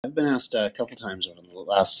I've been asked a couple times over the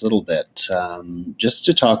last little bit just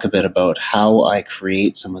to talk a bit about how I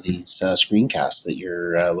create some of these screencasts that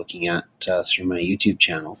you're looking at through my YouTube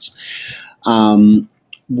channels.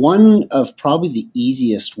 One of probably the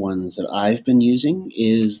easiest ones that I've been using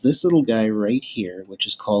is this little guy right here, which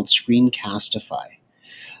is called Screencastify.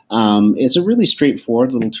 It's a really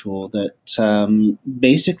straightforward little tool that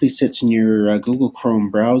basically sits in your Google Chrome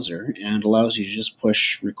browser and allows you to just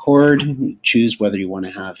push record, choose whether you want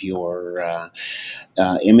to have your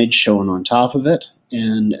image shown on top of it,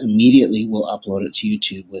 and immediately we'll upload it to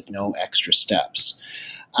YouTube with no extra steps.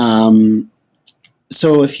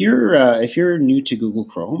 So if you're new to Google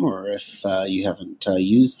Chrome, or if you haven't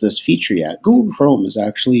used this feature yet, Google Chrome is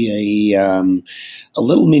actually a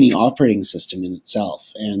little mini operating system in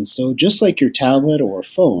itself. And so just like your tablet or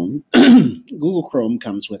phone, Google Chrome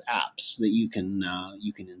comes with apps that you can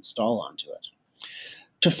install onto it.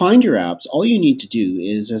 To find your apps, all you need to do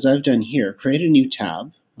is, as I've done here, create a new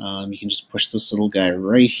tab. You can just push this little guy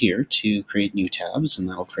right here to create new tabs, and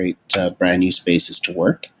that'll create brand new spaces to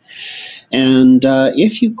work. And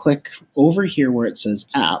if you click over here where it says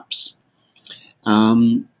apps,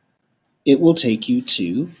 it will take you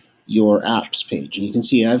to your apps page. And you can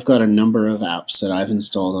see I've got a number of apps that I've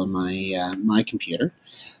installed on my my computer.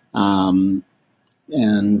 I'm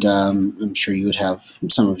sure you would have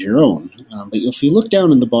some of your own. But if you look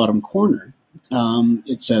down in the bottom corner,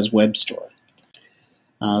 it says Web Store.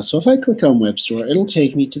 So if I click on Web Store, it'll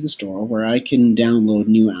take me to the store where I can download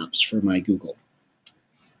new apps for my Google.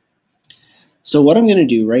 So what I'm going to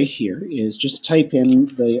do right here is just type in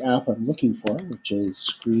the app I'm looking for, which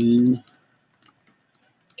is Screencastify.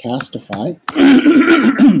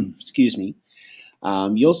 Excuse me.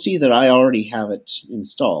 You'll see that I already have it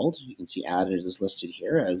installed. You can see added is listed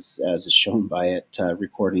here as is shown by it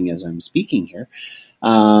recording as I'm speaking here.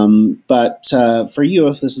 But for you,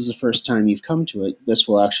 if this is the first time you've come to it, this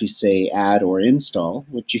will actually say add or install,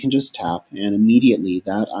 which you can just tap, and immediately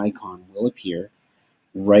that icon will appear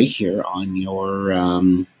right here on your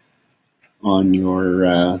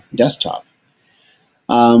desktop.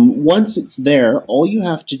 Once it's there, all you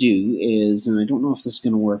have to do is, and I don't know if this is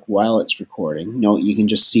going to work while it's recording. No, you can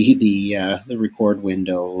just see the record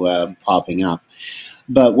window popping up.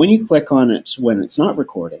 But when you click on it when it's not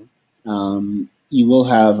recording, you will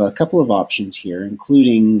have a couple of options here,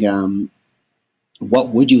 including what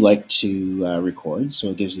would you like to record? So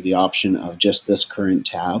it gives you the option of just this current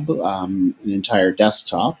tab, an entire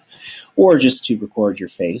desktop, or just to record your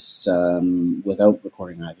face without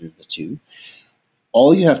recording either of the two.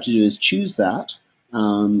 All you have to do is choose that,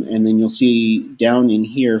 and then you'll see down in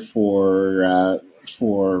here for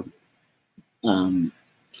your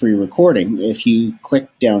recording. If you click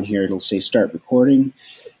down here, it'll say Start Recording,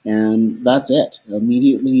 and that's it.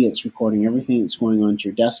 Immediately, it's recording everything that's going on to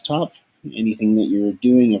your desktop. Anything that you're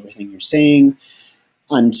doing, everything you're saying,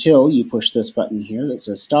 until you push this button here that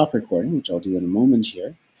says stop recording, which I'll do in a moment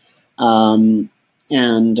here. And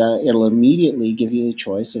it'll immediately give you the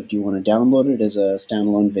choice of do you want to download it as a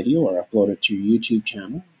standalone video or upload it to your YouTube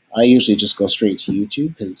channel. I usually just go straight to YouTube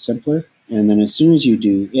because it's simpler. And then as soon as you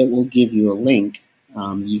do, it will give you a link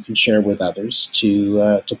that you can share with others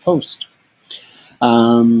to post.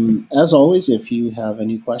 As always, if you have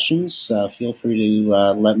any questions, feel free to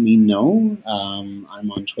let me know. I'm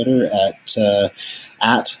on Twitter at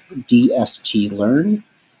DSTLearn.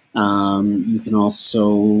 You can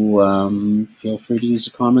also feel free to use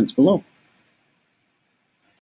the comments below.